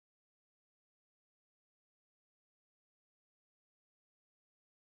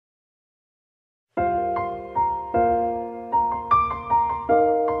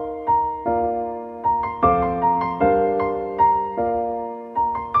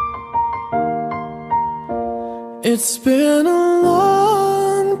It's been a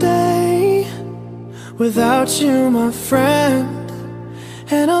long day without you, my friend,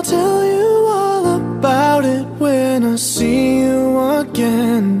 and I'll tell you all about it when I see you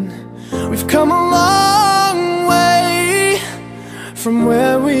again. We've come a long way from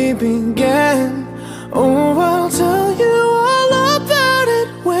where we began. Oh, I'll tell you all about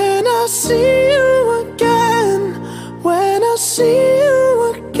it when I see you again. When I see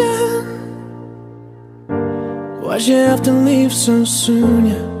you again. Why'd you have to leave so soon,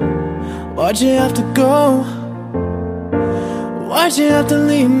 yeah? Why'd you have to go? Why'd you have to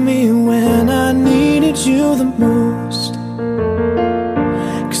leave me when I needed you the most?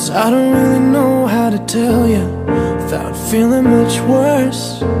 'Cause I don't really know how to tell you without feeling much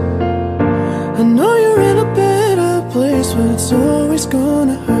worse. I know you're in a better place, but it's always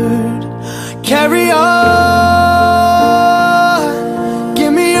gonna hurt. Carry on,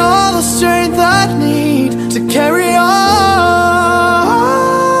 give me all the strength I need to carry on.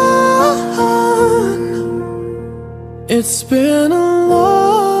 It's been a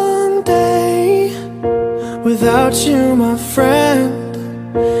long day without you, my friend,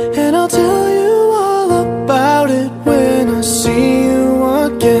 and I'll tell you all about it when I see you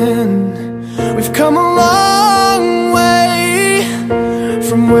again. We've come a long way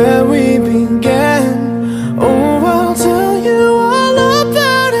from where we began. Oh, I'll tell you all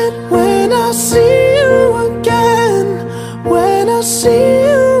about it when I see you again. When I see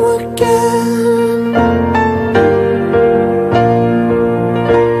you again.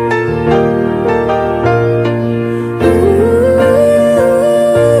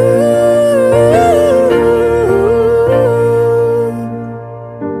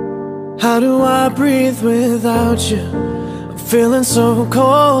 How do I breathe without you? I'm feeling so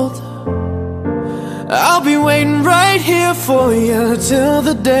cold. I'll be waiting right here for you till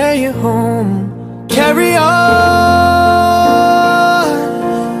the day you're home. Carry on,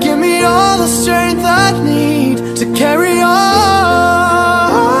 give me all the strength I need to carry on.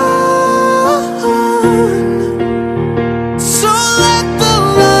 So let the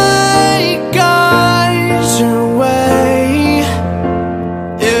light guide your way,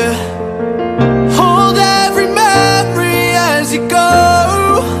 yeah. Hold every memory as you go,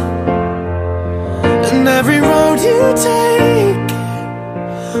 and every road you take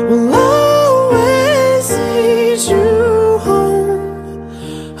will always lead you home.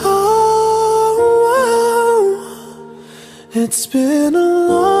 Oh, it's been a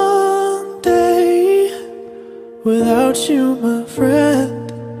long day without you, my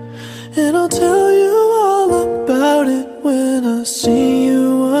friend, and I'll tell you all about it when I see you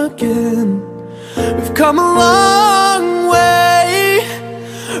again. We've come a long way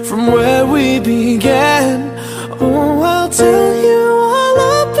from where we began.